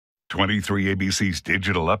23 ABC's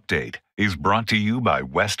digital update is brought to you by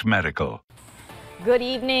West Medical. Good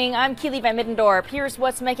evening. I'm Keely Van Middendorp. Here's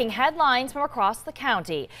what's making headlines from across the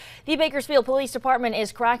county. The Bakersfield Police Department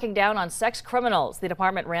is cracking down on sex criminals. The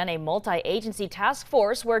department ran a multi-agency task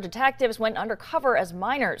force where detectives went undercover as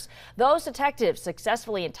minors. Those detectives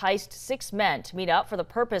successfully enticed 6 men to meet up for the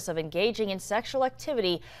purpose of engaging in sexual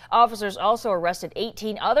activity. Officers also arrested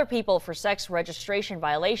 18 other people for sex registration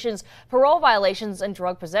violations, parole violations, and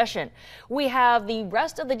drug possession. We have the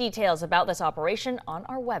rest of the details about this operation on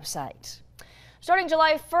our website. Starting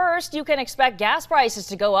July 1st, you can expect gas prices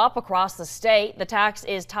to go up across the state. The tax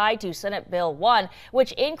is tied to Senate Bill 1,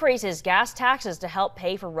 which increases gas taxes to help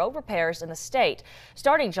pay for road repairs in the state.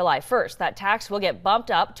 Starting July 1st, that tax will get bumped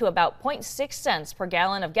up to about 0.6 cents per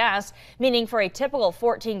gallon of gas, meaning for a typical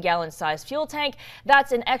 14-gallon size fuel tank,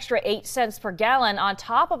 that's an extra 8 cents per gallon on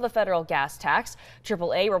top of the federal gas tax.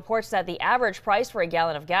 AAA reports that the average price for a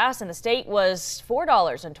gallon of gas in the state was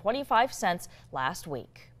 $4.25 last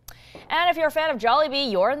week. And if you're a fan of Jollibee,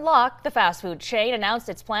 you're in luck. The fast food chain announced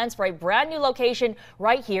its plans for a brand new location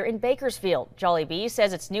right here in Bakersfield. Jollibee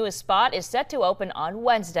says its newest spot is set to open on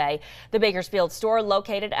Wednesday. The Bakersfield store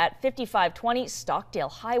located at 5520 Stockdale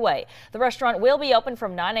Highway. The restaurant will be open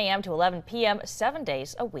from 9 a.m. to 11 p.m. 7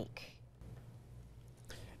 days a week.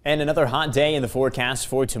 And another hot day in the forecast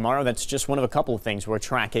for tomorrow. That's just one of a couple of things we're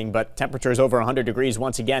tracking, but temperatures over 100 degrees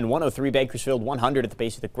once again. 103 Bakersfield, 100 at the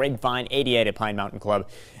base of the Grapevine, 88 at Pine Mountain Club,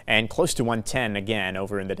 and close to 110 again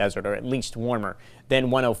over in the desert, or at least warmer than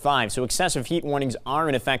 105. So excessive heat warnings are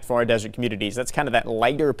in effect for our desert communities. That's kind of that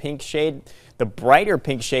lighter pink shade. The brighter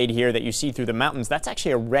pink shade here that you see through the mountains, that's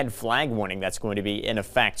actually a red flag warning that's going to be in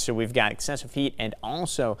effect. So we've got excessive heat and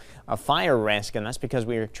also a fire risk, and that's because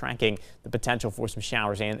we are tracking the potential for some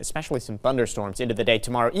showers and especially some thunderstorms into the day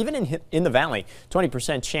tomorrow. Even in the valley,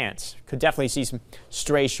 20% chance. Could definitely see some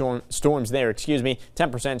stray storms there,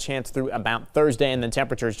 10% chance through about Thursday, and then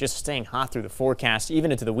temperatures just staying hot through the forecast.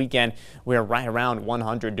 Even into the weekend, we are right around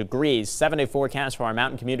 100 degrees. 7-day forecast for our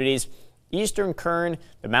mountain communities. Eastern Kern,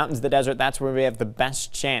 the mountains, the desert, that's where we have the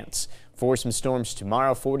best chance for some storms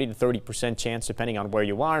tomorrow. 40 to 30% chance depending on where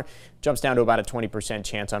you are. Jumps down to about a 20%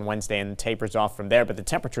 chance on Wednesday and tapers off from there, but the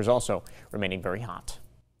temperatures also remaining very hot.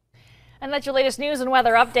 And that's your latest news and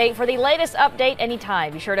weather update. For the latest update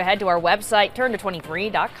anytime, be sure to head to our website, turn to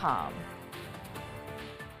 23.com.